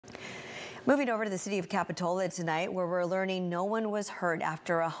Moving over to the city of Capitola tonight, where we're learning no one was hurt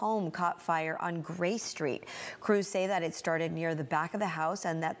after a home caught fire on Gray Street. Crews say that it started near the back of the house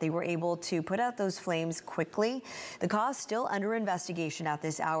and that they were able to put out those flames quickly. The cause still under investigation at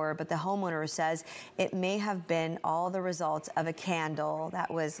this hour, but the homeowner says it may have been all the result of a candle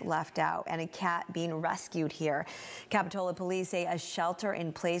that was left out and a cat being rescued here. Capitola police say a shelter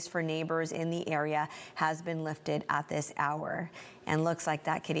in place for neighbors in the area has been lifted at this hour. And looks like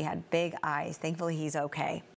that kitty had big eyes. Thankfully, he's okay.